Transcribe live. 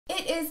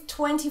is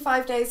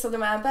 25 days till the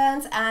man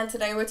burns, and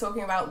today we're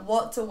talking about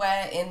what to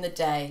wear in the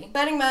day.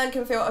 Burning Man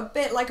can feel a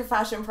bit like a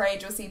fashion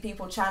parade. You'll see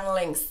people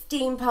channeling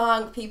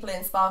steampunk, people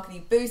in sparkly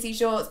booty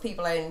shorts,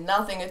 people in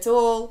nothing at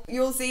all.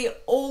 You'll see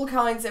all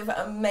kinds of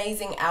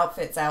amazing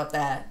outfits out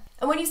there.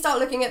 And when you start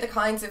looking at the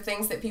kinds of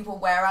things that people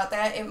wear out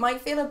there, it might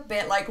feel a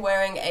bit like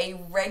wearing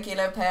a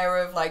regular pair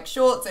of like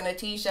shorts and a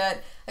t-shirt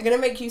are gonna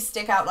make you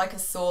stick out like a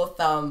sore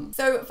thumb.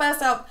 So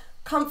first up,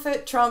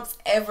 comfort trumps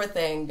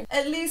everything.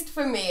 At least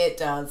for me it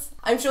does.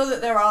 I'm sure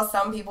that there are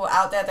some people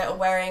out there that are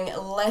wearing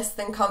less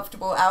than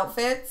comfortable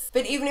outfits,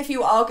 but even if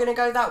you are going to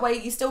go that way,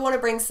 you still want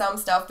to bring some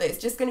stuff that is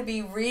just going to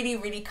be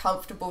really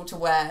comfortable to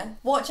wear.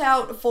 Watch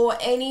out for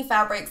any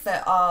fabrics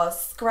that are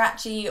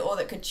scratchy or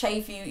that could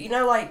chafe you, you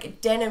know, like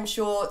denim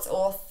shorts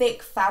or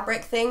thick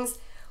fabric things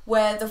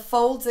where the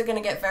folds are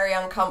going to get very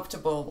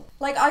uncomfortable.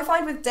 Like I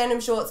find with denim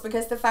shorts,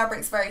 because the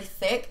fabric's very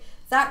thick,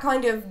 that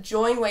kind of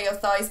join where your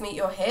thighs meet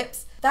your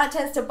hips, that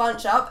tends to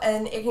bunch up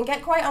and it can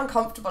get quite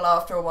uncomfortable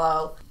after a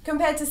while,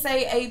 compared to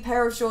say a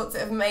pair of shorts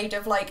that are made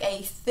of like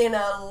a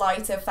thinner,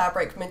 lighter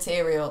fabric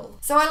material.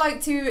 So I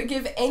like to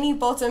give any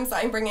bottoms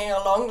that I'm bringing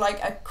along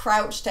like a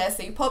crouch test.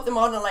 So you pop them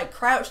on and like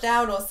crouch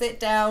down or sit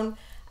down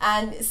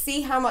and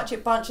see how much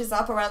it bunches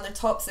up around the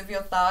tops of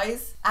your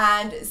thighs,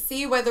 and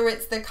see whether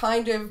it's the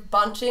kind of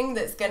bunching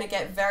that's going to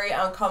get very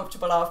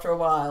uncomfortable after a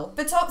while.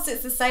 For tops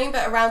it's the same,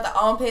 but around the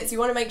armpits you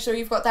want to make sure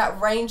you've got that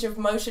range of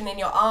motion in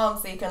your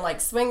arms so you can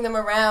like swing them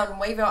around and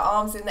wave your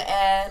arms in the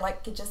air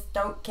like you just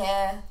don't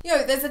care. You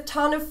know, there's a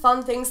ton of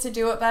fun things to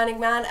do at Burning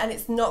Man, and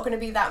it's not going to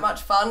be that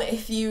much fun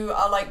if you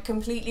are like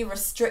completely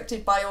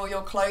restricted by all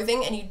your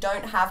clothing and you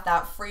don't have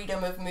that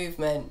freedom of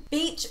movement.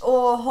 Beach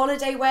or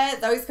holiday wear,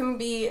 those can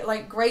be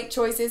like great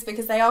choices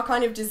because they are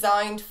kind of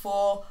designed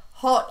for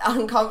hot,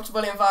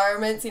 uncomfortable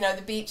environments. You know,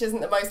 the beach isn't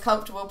the most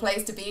comfortable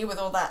place to be with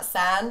all that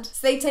sand.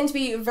 So they tend to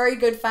be very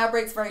good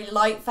fabrics, very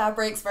light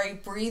fabrics, very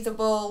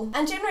breathable.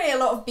 And generally a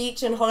lot of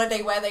beach and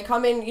holiday wear, they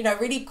come in, you know,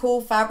 really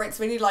cool fabrics,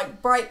 really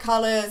like bright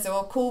colors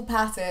or cool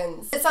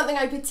patterns. It's something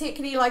I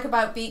particularly like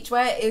about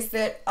beachwear is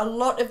that a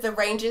lot of the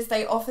ranges,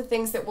 they offer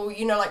things that will,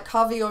 you know, like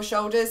cover your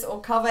shoulders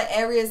or cover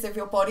areas of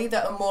your body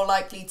that are more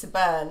likely to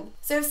burn.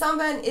 So if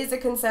sunburn is a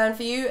concern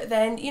for you,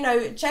 then, you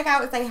know, check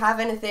out if they have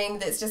anything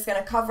that's just going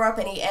to cover up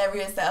any areas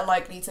that are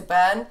likely to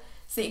burn,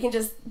 so you can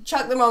just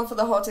chuck them on for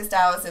the hottest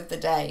hours of the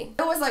day.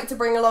 I always like to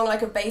bring along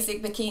like a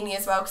basic bikini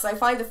as well because I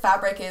find the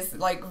fabric is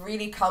like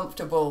really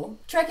comfortable.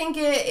 Trekking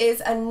gear is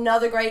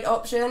another great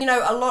option. You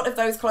know, a lot of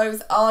those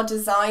clothes are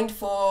designed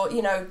for,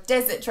 you know,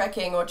 desert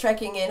trekking or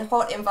trekking in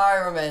hot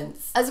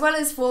environments, as well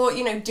as for,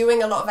 you know,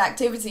 doing a lot of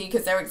activity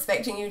because they're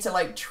expecting you to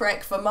like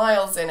trek for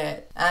miles in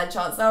it. And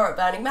chances are at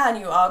Burning Man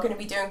you are going to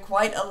be doing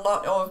quite a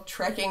lot of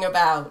trekking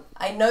about.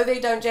 I know they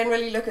don't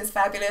generally look as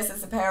fabulous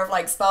as a pair of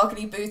like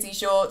sparkly booty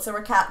shorts or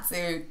a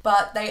catsuit,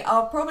 but they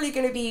are probably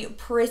going to be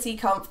pretty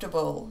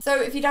comfortable.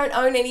 So if you don't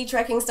own any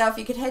trekking stuff,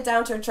 you could head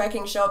down to a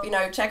trekking shop, you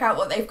know, check out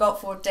what they've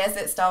got for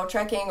desert style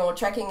trekking or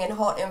trekking in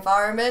hot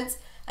environments,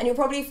 and you'll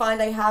probably find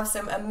they have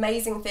some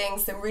amazing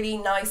things, some really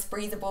nice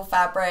breathable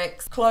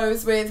fabrics,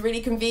 clothes with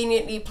really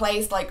conveniently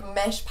placed like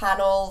mesh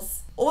panels.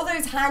 All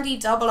those handy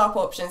double up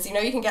options, you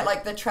know, you can get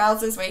like the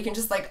trousers where you can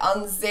just like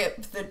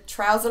unzip the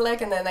trouser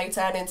leg and then they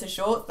turn into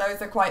shorts.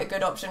 Those are quite a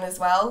good option as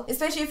well.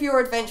 Especially if your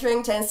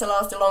adventuring tends to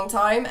last a long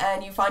time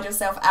and you find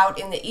yourself out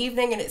in the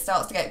evening and it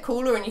starts to get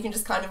cooler and you can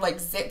just kind of like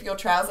zip your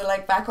trouser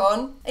leg back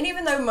on. And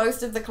even though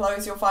most of the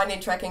clothes you'll find in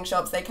trekking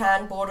shops, they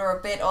can border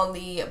a bit on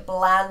the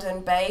bland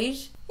and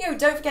beige, you know,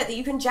 don't forget that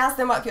you can jazz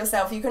them up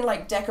yourself. You can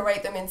like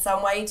decorate them in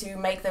some way to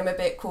make them a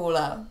bit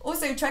cooler.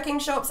 Also, trekking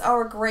shops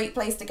are a great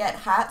place to get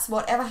hats.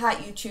 Whatever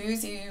hat you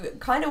choose, you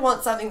kind of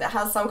want something that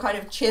has some kind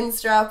of chin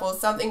strap or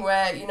something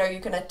where, you know,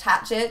 you can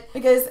attach it,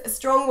 because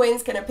strong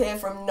winds can appear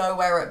from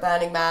nowhere at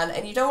Burning Man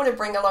and you don't want to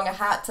bring along a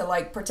hat to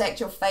like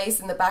protect your face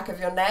and the back of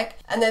your neck,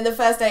 and then the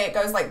first day it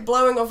goes like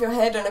blowing off your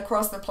head and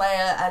across the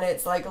player and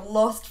it's like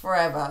lost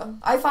forever.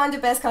 I find the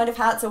best kind of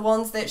hats are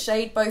ones that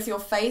shade both your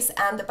face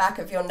and the back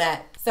of your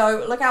neck.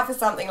 So look out for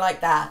something like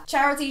that.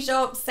 Charity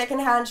shops,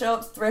 secondhand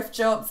shops, thrift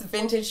shops,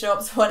 vintage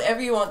shops, whatever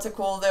you want to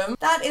call them.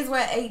 That is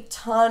where a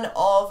ton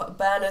of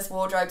burners'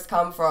 wardrobes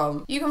come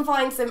from. You can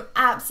find some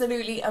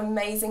absolutely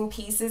amazing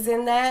pieces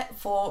in there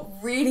for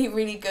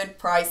really good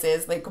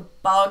prices, like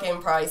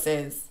bargain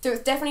prices. So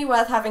it's definitely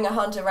worth having a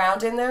hunt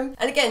around in them.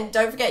 And again,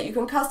 don't forget you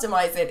can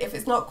customize it. If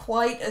it's not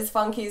quite as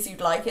funky as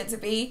you'd like it to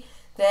be,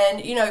 then,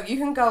 you know, you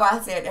can go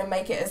at it and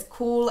make it as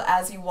cool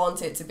as you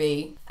want it to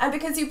be. And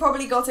because you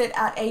probably got it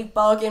at a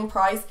bargain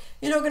price,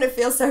 you're not going to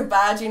feel so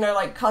bad, you know,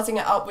 like cutting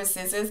it up with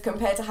scissors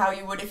compared to how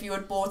you would if you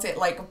had bought it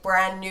like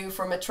brand new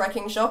from a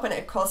trekking shop and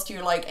it cost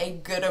you like a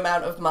good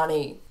amount of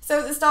money.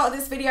 So at the start of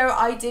this video,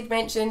 I did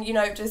mention, you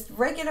know, just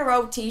regular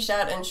old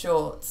t-shirt and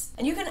shorts.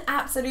 And you can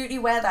absolutely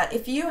wear that.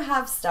 If you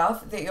have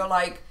stuff that you're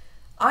like,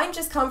 I'm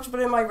just comfortable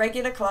in my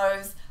regular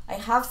clothes, I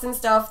have some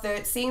stuff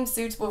that seems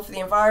suitable for the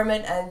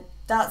environment and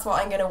that's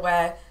what I'm gonna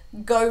wear,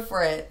 go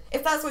for it.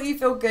 If that's what you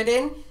feel good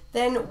in,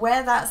 then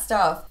wear that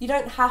stuff. You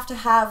don't have to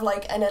have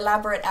like an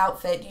elaborate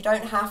outfit. You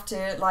don't have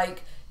to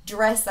like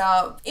dress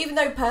up. Even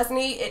though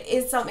personally it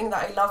is something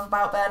that I love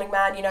about Burning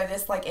Man, you know,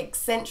 this like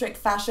eccentric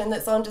fashion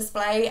that's on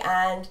display,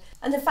 and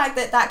the fact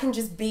that that can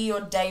just be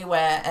your day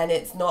wear and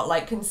it's not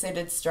like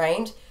considered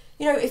strange.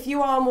 You know, if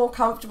you are more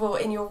comfortable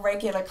in your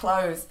regular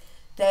clothes,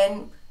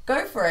 then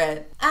go for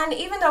it. And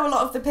even though a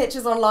lot of the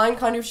pictures online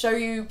kind of show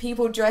you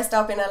people dressed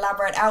up in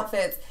elaborate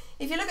outfits,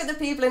 if you look at the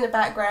people in the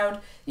background,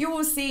 you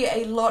will see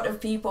a lot of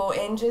people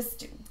in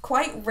just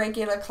quite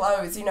regular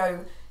clothes, you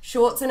know,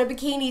 shorts and a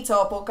bikini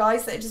top, or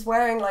guys that are just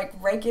wearing like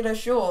regular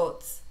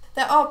shorts.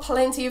 There are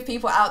plenty of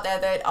people out there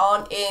that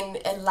aren't in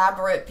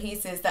elaborate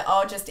pieces, that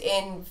are just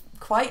in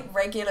quite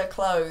regular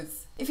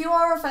clothes. If you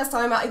are a first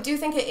timer, I do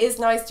think it is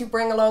nice to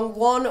bring along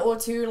 1 or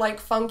 2 like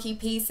funky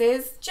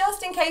pieces,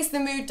 just in case the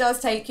mood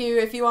does take you.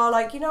 If you are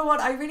like, you know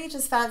what, I really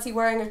just fancy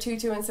wearing a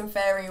tutu and some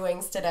fairy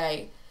wings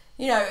today.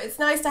 You know, it's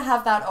nice to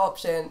have that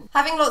option.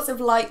 Having lots of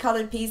light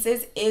coloured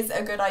pieces is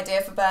a good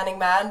idea for Burning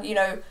Man. You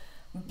know,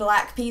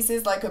 black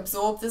pieces like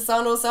absorb the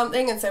sun or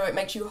something, and so it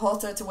makes you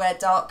hotter to wear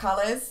dark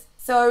colours.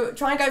 So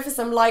try and go for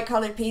some light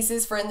coloured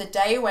pieces for in the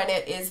day when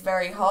it is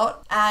very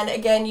hot. And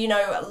again, you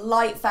know,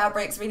 light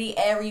fabrics, really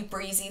airy,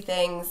 breezy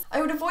things.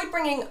 I would avoid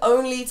bringing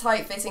only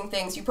tight fitting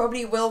things. You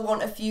probably will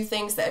want a few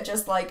things that are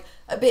just like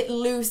a bit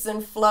loose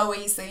and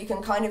flowy, so you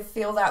can kind of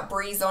feel that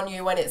breeze on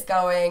you when it's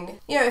going.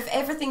 You know, if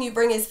everything you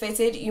bring is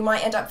fitted, you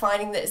might end up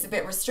finding that it's a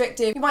bit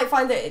restrictive. You might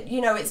find that, you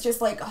know, it's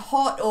just like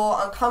hot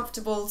or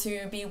uncomfortable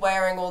to be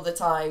wearing all the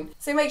time.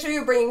 So make sure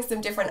you're bringing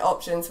some different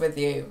options with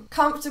you.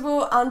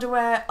 Comfortable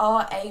underwear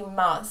are a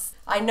must.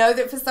 I know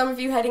that for some of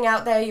you heading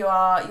out there, you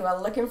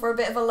are looking for a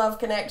bit of a love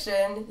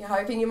connection. You're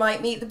hoping you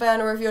might meet the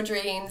burner of your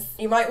dreams.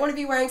 You might want to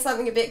be wearing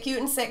something a bit cute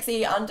and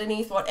sexy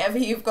underneath whatever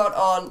you've got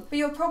on, but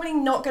you're probably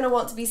not going to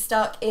want to be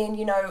stuck in,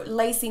 you know,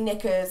 lacy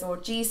knickers or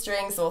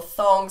G-strings or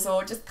thongs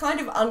or just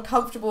kind of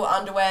uncomfortable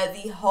underwear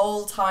the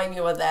whole time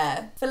you are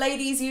there. For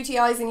ladies,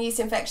 UTIs and yeast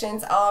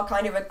infections are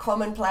kind of a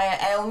common player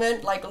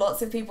ailment. Like,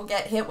 lots of people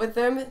get hit with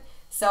them.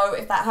 So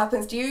if that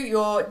happens to you,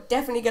 you're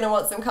definitely going to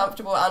want some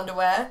comfortable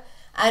underwear.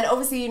 And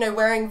obviously, you know,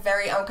 wearing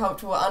very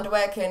uncomfortable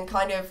underwear can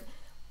kind of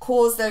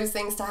cause those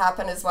things to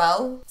happen as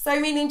well. So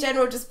I mean, in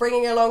general, just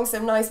bringing along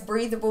some nice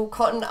breathable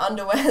cotton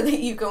underwear that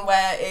you can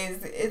wear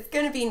it's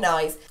going to be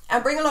nice.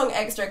 And bring along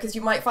extra, because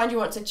you might find you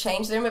want to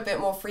change them a bit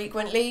more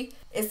frequently,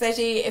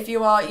 especially if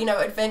you are, you know,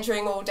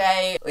 adventuring all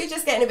day or you're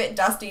just getting a bit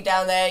dusty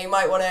down there. You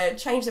might want to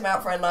change them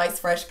out for a nice,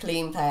 fresh,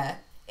 clean pair.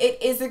 It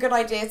is a good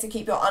idea to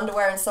keep your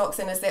underwear and socks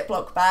in a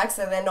Ziploc bag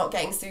so they're not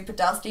getting super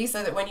dusty,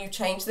 so that when you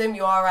change them,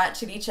 you are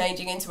actually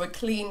changing into a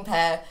clean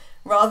pair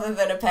rather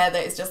than a pair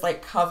that is just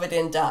like covered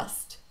in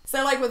dust.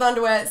 So like with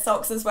underwear,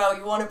 socks as well,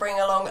 you want to bring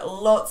along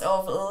lots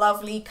of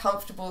lovely,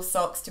 comfortable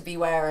socks to be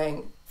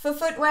wearing. For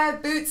footwear,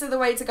 boots are the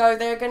way to go.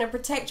 They're going to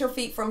protect your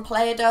feet from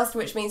player dust,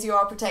 which means you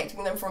are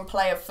protecting them from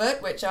player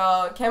foot, which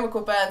are chemical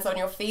burns on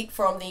your feet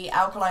from the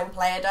alkaline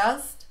player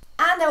dust.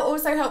 And they'll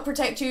also help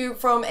protect you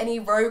from any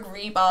rogue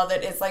rebar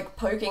that is like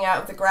poking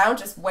out of the ground,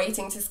 just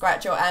waiting to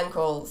scratch your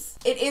ankles.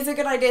 It is a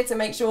good idea to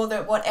make sure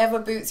that whatever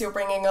boots you're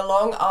bringing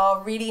along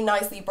are really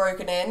nicely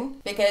broken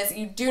in, because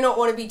you do not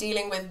want to be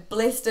dealing with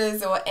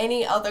blisters or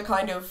any other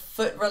kind of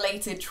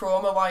foot-related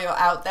trauma while you're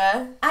out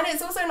there. And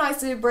it's also nice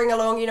to bring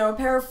along, you know, a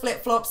pair of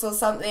flip-flops or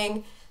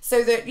something,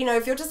 so that, you know,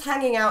 if you're just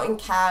hanging out in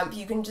camp,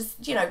 you can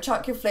just, you know,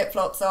 chuck your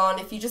flip-flops on.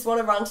 If you just want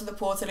to run to the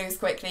portaloos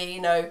quickly,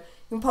 you know, you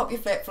can pop your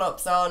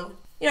flip-flops on.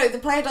 You know, the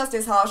player dust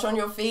is harsh on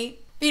your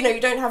feet, but you know,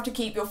 you don't have to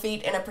keep your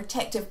feet in a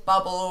protective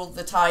bubble all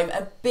the time.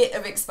 A bit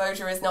of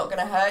exposure is not going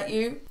to hurt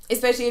you,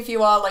 especially if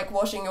you are like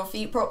washing your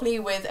feet properly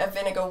with a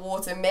vinegar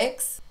water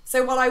mix.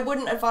 So while I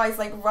wouldn't advise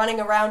like running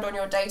around on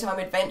your daytime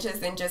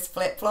adventures in just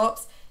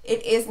flip-flops,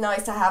 it is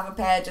nice to have a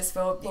pair just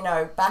for, you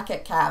know, back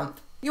at camp.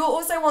 You'll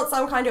also want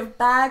some kind of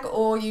bag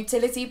or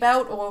utility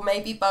belt, or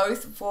maybe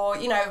both, for,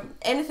 you know,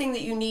 anything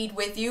that you need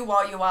with you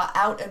while you are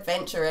out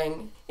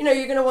adventuring. You know,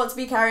 you're going to want to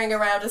be carrying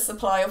around a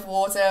supply of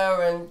water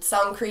and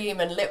sun cream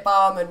and lip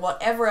balm and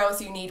whatever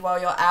else you need while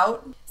you're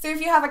out. So if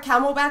you have a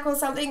camelback or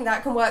something,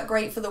 that can work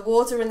great for the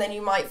water, and then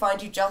you might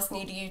find you just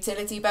need a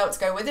utility belt to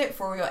go with it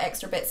for all your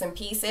extra bits and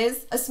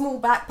pieces. A small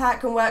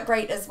backpack can work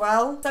great as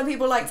well. Some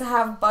people like to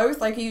have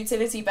both, like a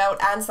utility belt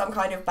and some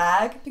kind of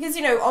bag, because,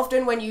 you know,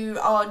 often when you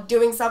are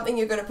doing something,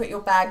 you're going to put your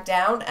bag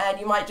down, and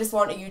you might just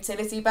want a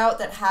utility belt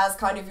that has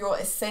kind of your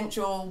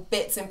essential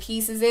bits and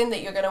pieces in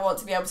that you're going to want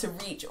to be able to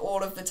reach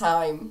all of the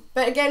time.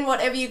 But again,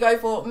 whatever you go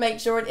for, make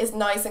sure it is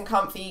nice and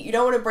comfy. You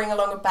don't want to bring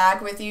along a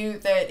bag with you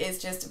that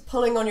is just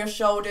pulling on your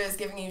shoulders,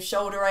 giving you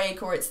shoulder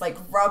ache, or it's like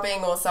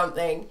rubbing or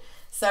something.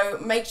 So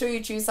make sure you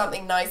choose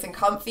something nice and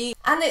comfy,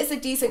 and that it's a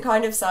decent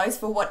kind of size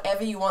for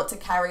whatever you want to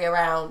carry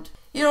around.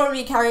 You don't want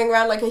to be carrying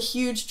around like a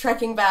huge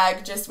trekking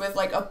bag just with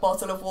like a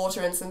bottle of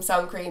water and some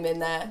sun cream in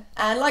there.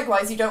 And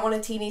likewise, you don't want a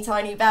teeny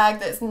tiny bag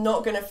that's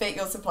not going to fit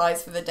your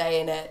supplies for the day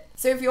in it.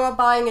 So if you are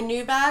buying a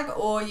new bag,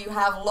 or you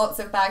have lots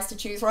of bags to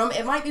choose from,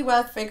 it might be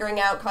worth figuring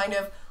out kind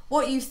of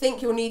what you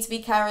think you'll need to be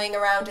carrying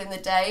around in the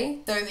day,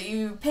 so that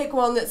you pick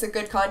one that's a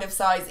good kind of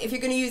size. If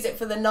you're going to use it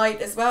for the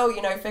night as well, you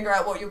know, figure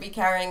out what you'll be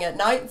carrying at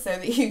night so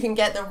that you can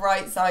get the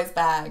right size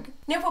bag.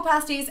 Nipple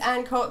pasties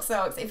and cock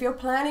socks. If you're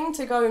planning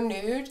to go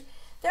nude,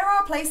 there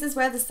are places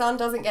where the sun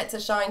doesn't get to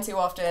shine too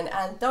often,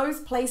 and those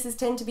places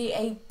tend to be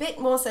a bit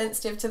more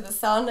sensitive to the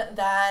sun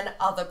than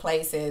other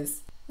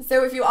places.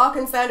 So if you are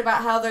concerned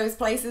about how those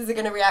places are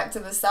going to react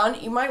to the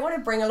sun, you might want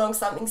to bring along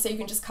something so you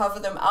can just cover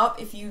them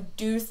up if you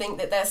do think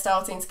that they're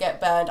starting to get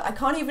burned. I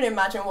can't even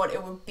imagine what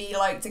it would be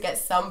like to get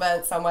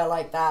sunburnt somewhere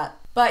like that.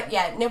 But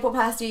yeah, nipple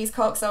pasties,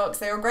 cock socks,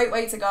 they're a great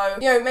way to go.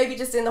 You know, maybe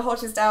just in the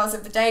hottest hours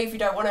of the day, if you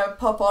don't want to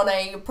pop on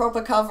a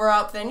proper cover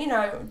up, then, you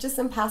know, just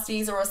some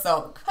pasties or a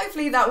sock.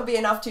 Hopefully that will be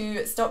enough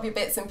to stop your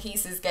bits and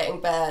pieces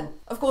getting burned.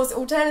 Of course,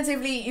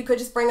 alternatively, you could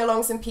just bring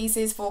along some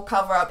pieces for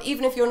cover up,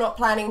 even if you're not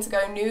planning to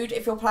go nude.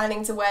 If you're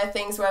planning to wear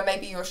things where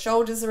maybe your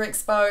shoulders are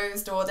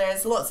exposed or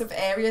there's lots of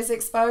areas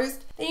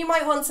exposed, then you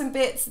might want some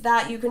bits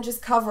that you can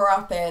just cover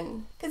up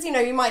in. Because, you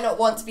know, you might not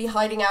want to be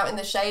hiding out in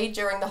the shade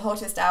during the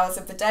hottest hours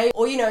of the day.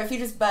 Or, you know, if you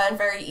just burn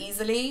very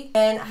easily,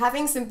 then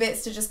having some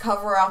bits to just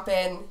cover up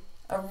in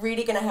are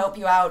really going to help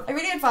you out. I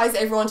really advise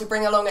everyone to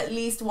bring along at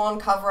least one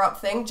cover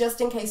up thing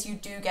just in case you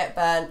do get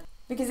burnt.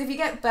 Because if you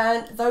get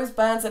burnt, those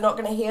burns are not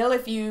going to heal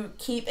if you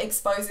keep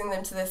exposing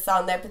them to the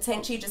sun. They're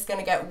potentially just going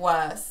to get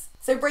worse.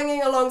 So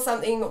bringing along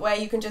something where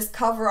you can just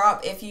cover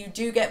up if you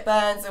do get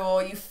burns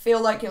or you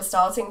feel like you're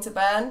starting to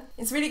burn,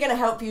 it's really going to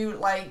help you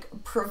like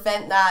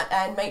prevent that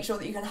and make sure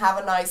that you can have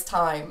a nice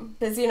time.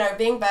 Because, you know,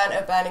 being burnt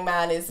at Burning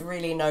Man is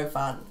really no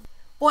fun.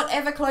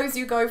 Whatever clothes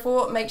you go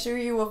for, make sure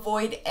you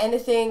avoid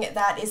anything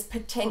that is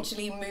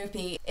potentially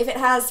moopy. If it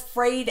has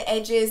frayed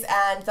edges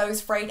and those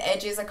frayed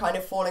edges are kind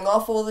of falling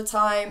off all the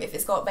time, if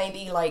it's got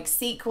maybe like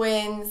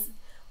sequins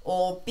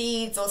or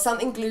beads or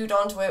something glued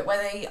onto it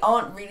where they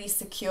aren't really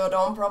secured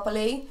on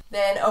properly,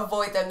 then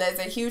avoid them. There's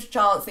a huge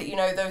chance that, you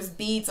know, those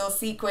beads or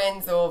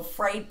sequins or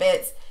frayed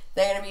bits,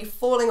 they're going to be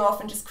falling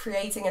off and just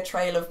creating a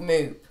trail of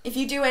moop. If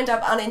you do end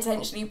up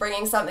unintentionally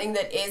bringing something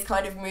that is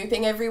kind of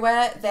mooping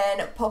everywhere,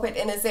 then pop it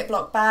in a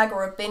Ziploc bag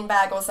or a bin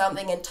bag or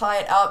something and tie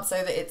it up so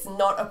that it's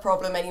not a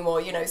problem anymore.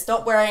 You know,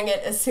 stop wearing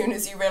it as soon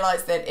as you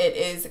realize that it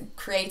is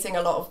creating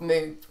a lot of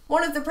moop.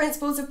 One of the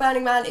principles of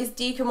Burning Man is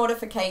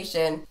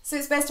decommodification. So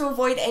it's best to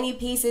avoid any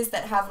pieces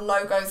that have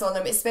logos on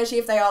them, especially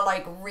if they are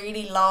like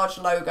really large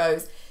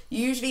logos.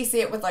 You usually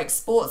see it with like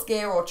sports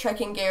gear or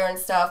trekking gear and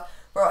stuff,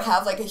 where it'll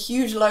have like a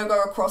huge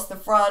logo across the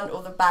front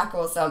or the back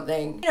or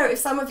something. You know, if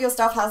some of your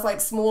stuff has like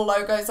small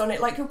logos on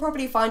it, like you'll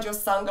probably find your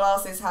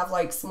sunglasses have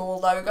like small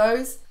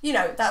logos. You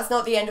know, that's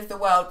not the end of the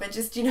world, but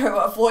just, you know,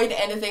 avoid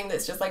anything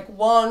that's just like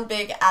one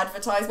big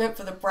advertisement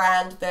for the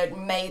brand that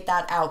made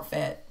that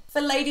outfit. For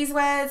ladies'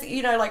 wears,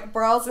 you know, like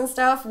bras and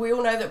stuff, we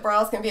all know that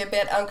bras can be a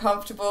bit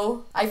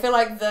uncomfortable. I feel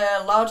like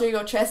the larger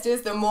your chest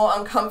is, the more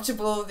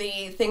uncomfortable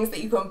the things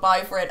that you can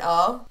buy for it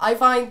are. I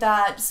find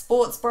that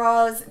sports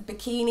bras,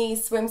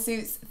 bikinis,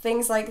 swimsuits,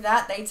 things like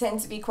that, they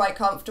tend to be quite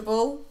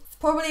comfortable.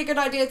 Probably a good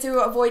idea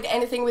to avoid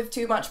anything with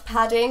too much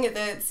padding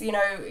that's, you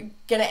know,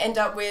 gonna end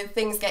up with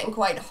things getting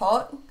quite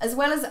hot. As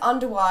well as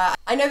underwire.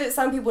 I know that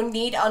some people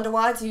need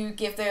underwire to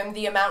give them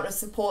the amount of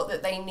support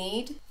that they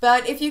need,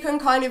 but if you can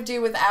kind of do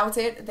without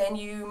it, then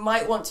you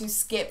might want to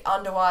skip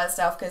underwire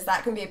stuff because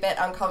that can be a bit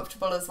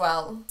uncomfortable as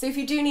well. So if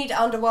you do need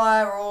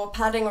underwire or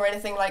padding or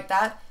anything like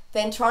that,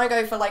 then try and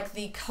go for like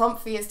the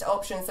comfiest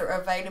options that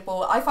are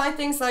available. I find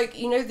things like,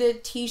 you know, the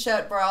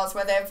t-shirt bras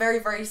where they're very,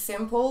 very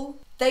simple.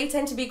 They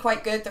tend to be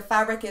quite good. The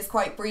fabric is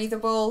quite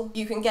breathable.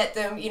 You can get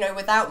them, you know,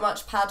 without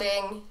much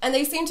padding. And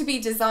they seem to be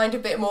designed a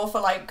bit more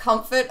for like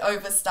comfort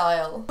over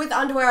style. With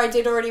underwear, I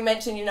did already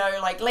mention, you know,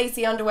 like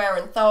lacy underwear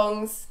and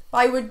thongs. But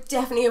I would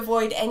definitely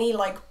avoid any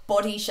like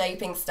body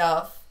shaping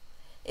stuff,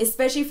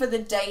 especially for the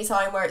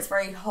daytime where it's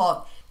very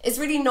hot. It's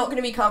really not going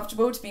to be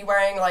comfortable to be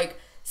wearing like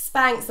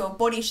Spanx or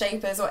body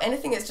shapers or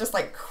anything that's just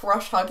like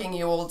crush hugging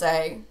you all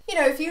day. You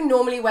know, if you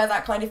normally wear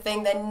that kind of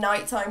thing, then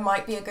nighttime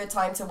might be a good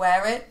time to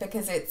wear it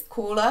because it's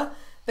cooler,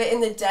 but in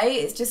the day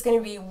it's just going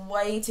to be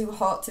way too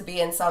hot to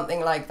be in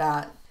something like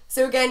that.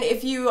 So again,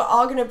 if you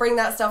are going to bring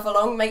that stuff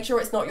along, make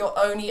sure it's not your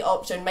only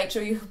option. Make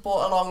sure you've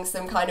brought along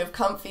some kind of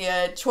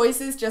comfier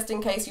choices just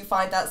in case you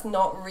find that's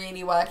not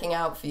really working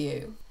out for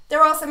you.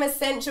 There are some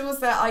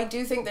essentials that I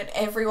do think that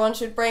everyone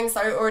should bring.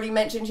 So I already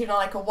mentioned, you know,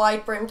 like a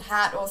wide brimmed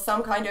hat or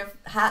some kind of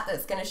hat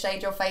that's going to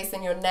shade your face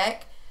and your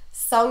neck.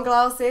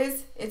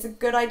 Sunglasses, it's a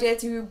good idea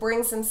to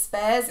bring some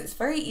spares. It's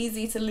very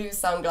easy to lose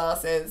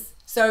sunglasses.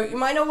 So you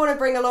might not want to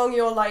bring along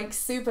your like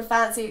super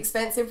fancy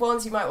expensive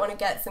ones. You might want to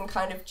get some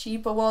kind of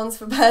cheaper ones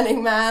for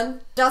Burning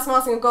Man. Dust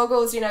mask and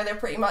goggles, you know, they're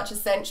pretty much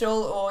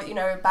essential, or, you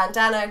know,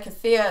 bandana,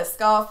 keffiyeh,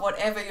 scarf,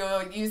 whatever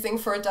you're using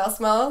for a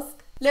dust mask.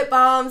 Lip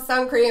balm,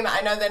 sun cream, I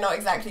know they're not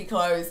exactly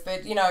clothes,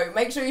 but you know,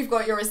 make sure you've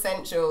got your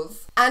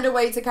essentials. And a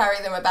way to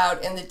carry them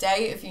about in the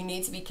day if you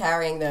need to be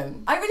carrying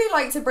them. I really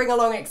like to bring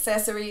along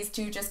accessories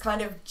to just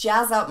kind of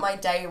jazz up my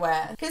day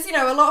wear. Because, you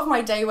know, a lot of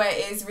my day wear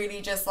is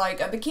really just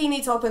like a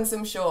bikini top and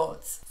some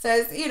shorts.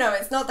 So, you know,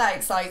 it's not that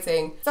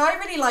exciting. So I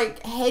really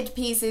like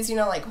headpieces, you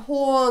know, like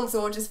horns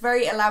or just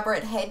very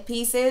elaborate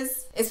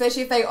headpieces.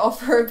 Especially if they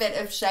offer a bit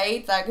of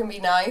shade, that can be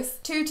nice.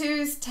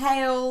 Tutus,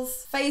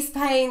 tails, face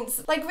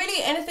paints, like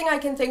really anything I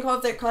can think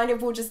of that kind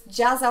of will just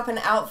jazz up an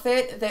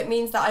outfit that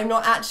means that I'm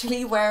not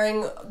actually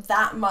wearing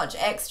that much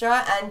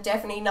extra and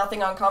definitely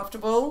nothing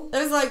uncomfortable.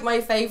 Those are like my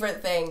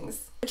favorite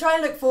things. I try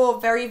and look for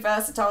very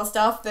versatile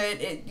stuff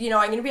that, you know,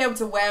 I'm going to be able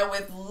to wear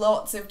with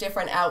lots of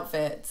different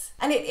outfits.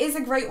 And it is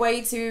a great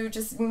way to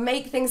just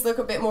make things look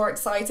a bit more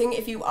exciting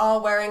if you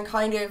are wearing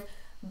kind of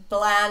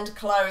bland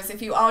clothes.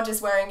 If you are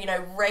just wearing, you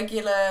know,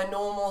 regular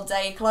normal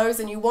day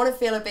clothes and you want to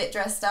feel a bit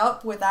dressed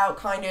up without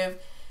kind of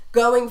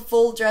going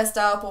full dressed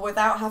up or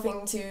without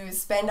having to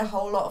spend a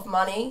whole lot of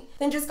money,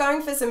 then just going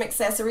for some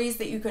accessories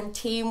that you can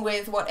team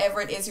with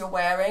whatever it is you're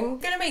wearing.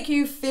 It's gonna make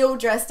you feel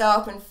dressed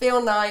up and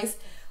feel nice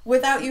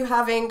without you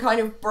having kind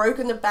of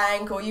broken the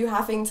bank or you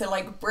having to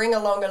like bring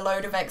along a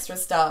load of extra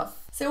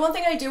stuff. So one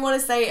thing I do want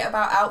to say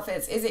about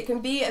outfits is it can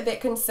be a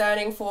bit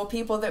concerning for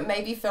people that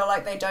maybe feel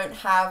like they don't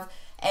have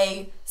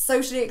a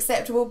socially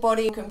acceptable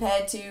body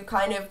compared to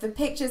kind of the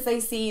pictures they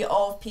see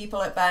of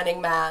people at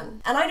Burning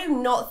Man. And I do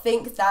not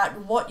think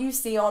that what you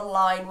see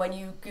online when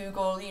you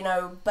Google, you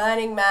know,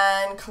 Burning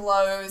Man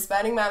clothes,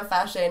 Burning Man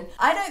fashion,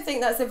 I don't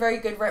think that's a very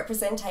good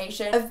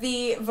representation of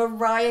the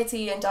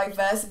variety and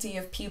diversity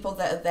of people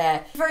that are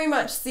there. You very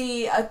much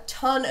see a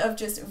ton of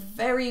just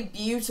very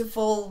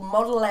beautiful,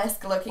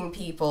 model-esque looking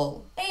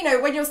people. And you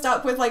know, when you're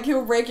stuck with like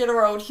your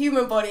regular old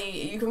human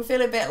body, you can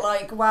feel a bit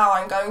like, wow,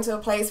 I'm going to a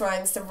place where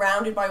I'm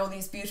surrounded by all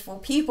these beautiful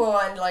people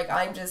and like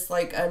I'm just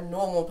like a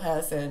normal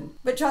person.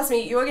 But trust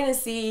me, you're gonna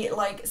see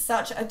like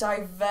such a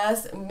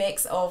diverse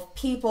mix of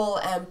people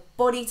and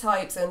body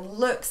types and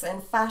looks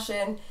and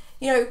fashion.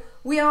 You know,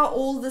 we are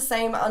all the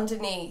same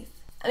underneath.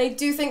 And I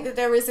do think that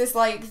there is this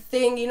like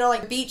thing, you know,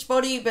 like beach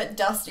body but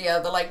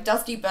dustier, the like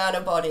dusty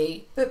burner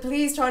body. But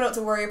please try not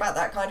to worry about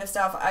that kind of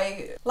stuff.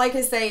 Like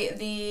I say,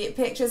 the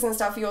pictures and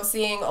stuff you're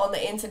seeing on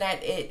the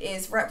internet, it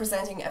is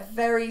representing a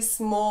very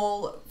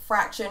small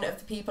fraction of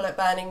the people at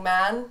Burning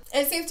Man.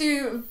 It seems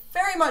to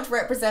very much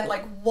represent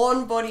like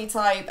one body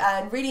type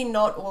and really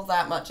not all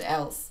that much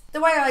else.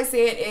 The way I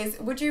see it is,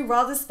 would you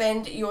rather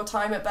spend your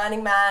time at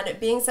Burning Man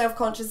being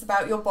self-conscious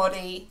about your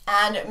body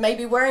and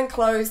maybe wearing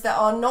clothes that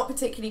are not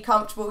particularly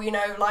comfortable, you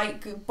know,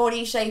 like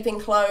body shaping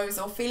clothes,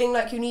 or feeling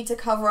like you need to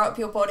cover up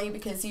your body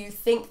because you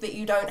think that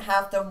you don't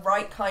have the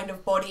right kind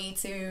of body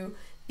to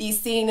be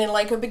seen in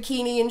like a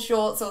bikini and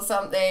shorts or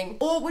something?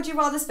 Or would you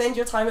rather spend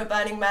your time at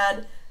Burning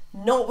Man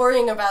not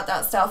worrying about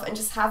that stuff and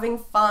just having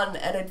fun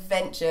and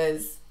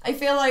adventures? I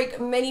feel like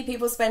many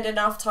people spend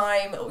enough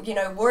time, you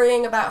know,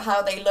 worrying about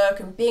how they look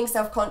and being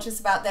self-conscious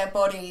about their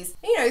bodies.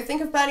 You know,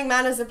 think of Burning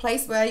Man as a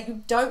place where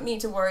you don't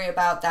need to worry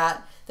about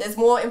that. There's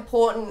more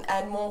important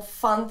and more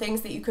fun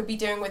things that you could be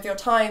doing with your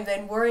time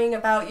than worrying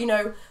about, you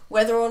know,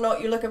 whether or not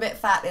you look a bit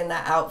fat in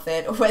that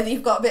outfit, or whether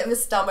you've got a bit of a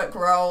stomach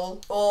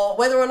roll, or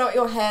whether or not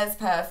your hair's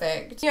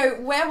perfect. You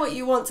know, wear what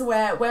you want to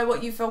wear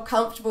what you feel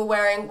comfortable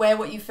wearing, wear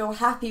what you feel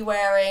happy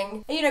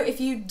wearing. And, you know,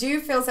 if you do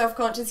feel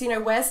self-conscious, you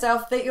know, wear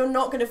stuff that you're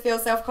not going to feel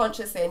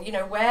self-conscious in. You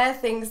know, wear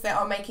things that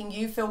are making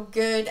you feel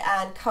good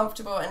and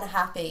comfortable and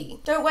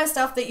happy. Don't wear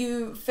stuff that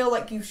you feel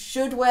like you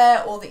should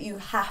wear or that you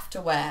have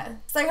to wear.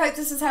 So I hope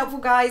this was helpful,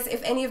 guys.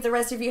 If any of the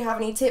rest of you have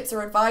any tips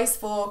or advice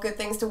for good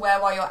things to wear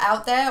while you're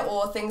out there,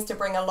 or things to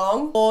bring along,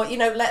 or, you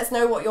know, let us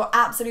know what your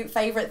absolute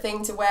favorite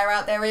thing to wear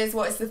out there is.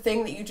 What is the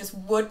thing that you just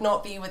would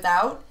not be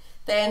without?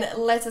 Then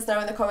let us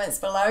know in the comments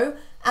below.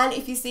 And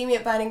if you see me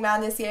at Burning Man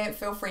this year,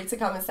 feel free to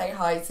come and say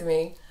hi to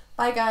me.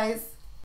 Bye, guys.